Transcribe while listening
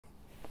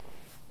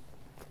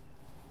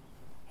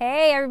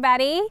Hey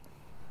everybody!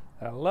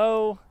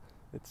 Hello!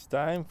 It's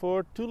time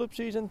for Tulip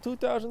season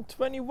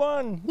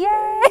 2021!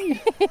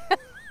 Yay!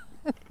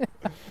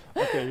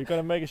 Okay, we're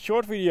gonna make a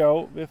short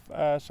video with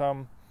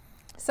some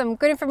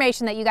good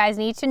information that you guys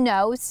need to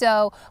know.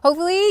 So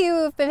hopefully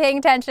you've been paying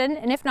attention,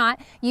 and if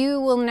not,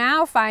 you will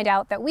now find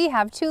out that we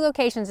have 2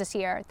 locations this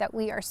year that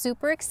we are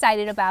super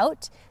excited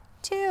about.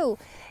 2.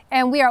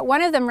 And we are at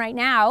one of them right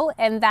now,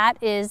 and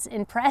that is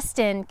in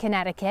Preston,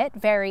 Connecticut.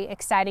 Very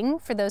exciting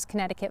for those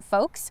Connecticut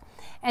folks.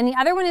 And the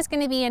other one is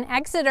going to be in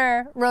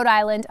Exeter, Rhode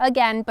Island,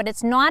 again, but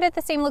it's not at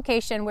the same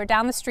location. We're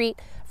down the street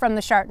from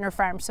the Shartner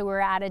farm, so we're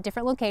at a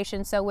different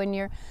location. So when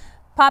you're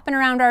popping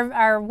around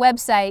our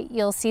website,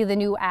 you'll see the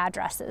new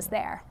addresses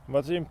there.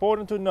 What's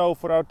important to know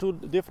for our 2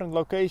 different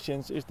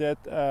locations is that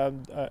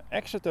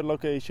Exeter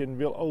location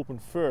will open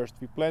first.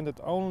 We planted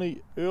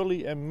only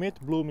early and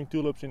mid-blooming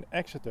tulips in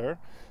Exeter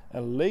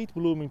and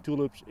late-blooming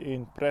tulips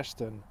in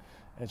Preston.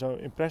 And so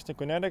in Preston,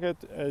 Connecticut,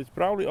 it's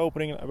probably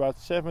opening about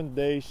 7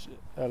 days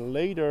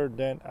later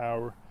than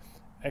our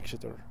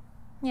Exeter.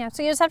 Yeah,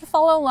 so you just have to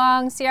follow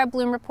along, see our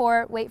bloom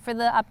report, wait for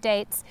the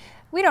updates.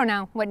 We don't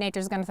know what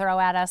nature's going to throw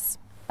at us,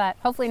 but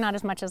hopefully not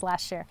as much as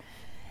last year.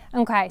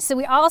 Okay, so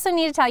we also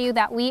need to tell you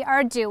that we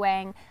are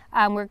doing,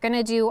 we're going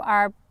to do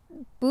our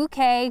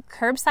bouquet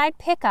curbside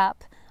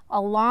pickup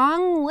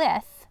along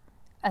with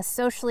a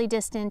socially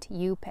distant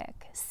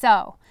U-pick.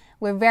 So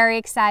we're very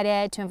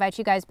excited to invite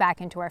you guys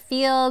back into our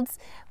fields.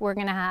 We're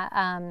going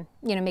to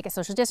make it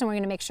social distant. We're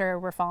going to make sure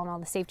we're following all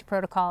the safety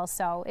protocols.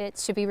 So it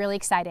should be really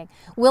exciting.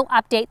 We'll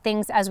update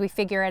things as we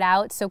figure it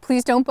out. So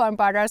please don't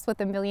bombard us with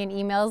a million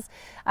emails.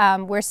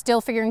 We're still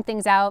figuring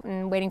things out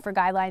and waiting for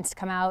guidelines to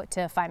come out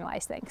to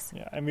finalize things.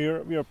 Yeah, and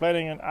we are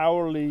planning an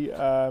hourly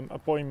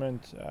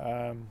appointment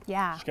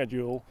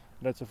schedule.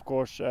 That's of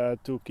course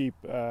to keep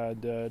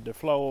the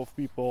flow of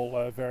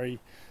people very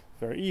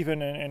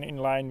even and in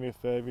line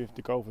with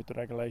the COVID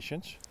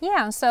regulations.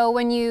 Yeah, so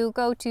when you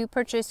go to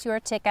purchase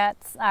your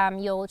tickets,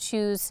 you'll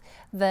choose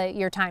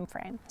your time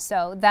frame.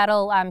 So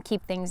that'll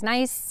keep things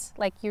nice,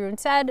 like you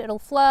said, it'll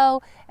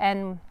flow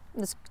and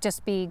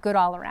just be good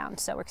all around.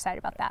 So we're excited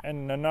about that.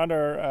 And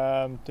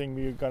another thing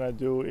we're gonna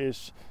do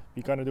is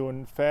we're gonna do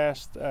a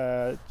fast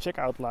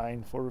checkout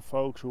line for the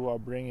folks who are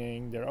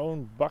bringing their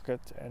own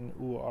bucket and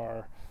who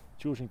are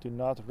choosing to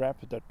not wrap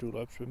their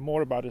tulips.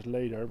 More about this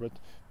later, but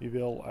we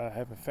will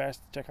have a fast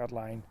checkout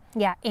line.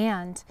 Yeah,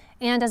 and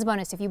as a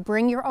bonus, if you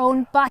bring your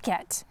own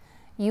bucket,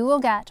 you will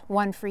get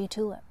 1 free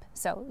tulip.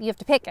 So you have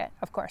to pick it,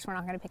 of course. We're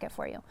not going to pick it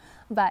for you.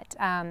 But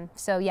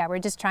so yeah, we're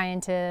just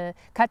trying to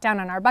cut down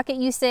on our bucket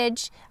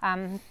usage,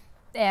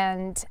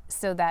 and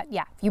so that,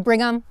 yeah, if you bring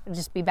them, it'll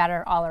just be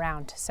better all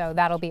around. So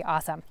that'll be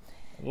awesome.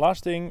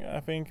 Last thing, I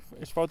think,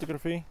 is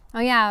photography.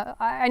 Oh yeah,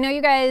 I know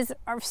you guys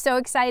are so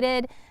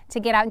excited to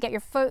get out and get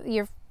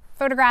your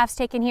photographs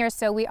taken here.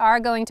 So we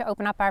are going to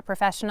open up our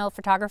professional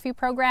photography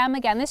program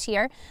again this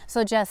year.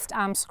 So just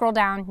scroll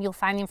down, you'll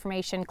find the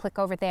information, click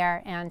over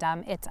there, and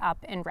it's up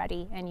and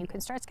ready, and you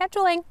can start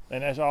scheduling.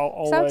 And as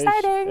always, so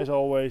exciting. As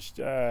always,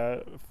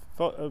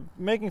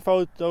 making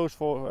photos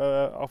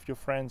of your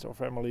friends or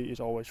family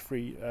is always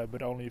free,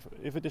 but only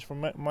if it is for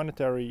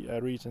monetary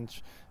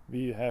reasons.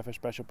 We have a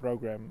special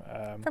program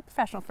for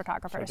professional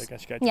photographers. So they can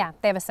schedule. Yeah,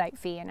 they have a site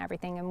fee and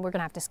everything, and we're going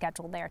to have to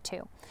schedule there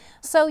too.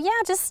 So yeah,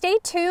 just stay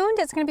tuned.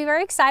 It's going to be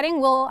very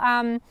exciting. We'll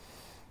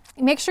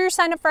make sure you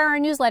sign up for our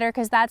newsletter,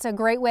 because that's a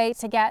great way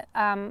to get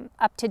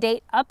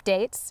up-to-date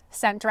updates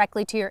sent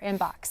directly to your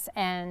inbox,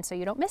 and so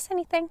you don't miss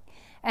anything.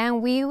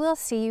 And we will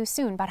see you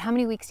soon. About how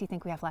many weeks do you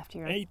think we have left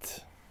here?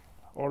 8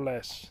 or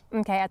less.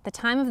 Okay, at the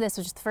time of this,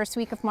 which is the first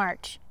week of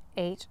March,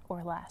 8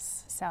 or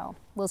less. So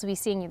we'll be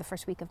seeing you the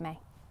first week of May.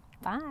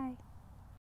 Bye.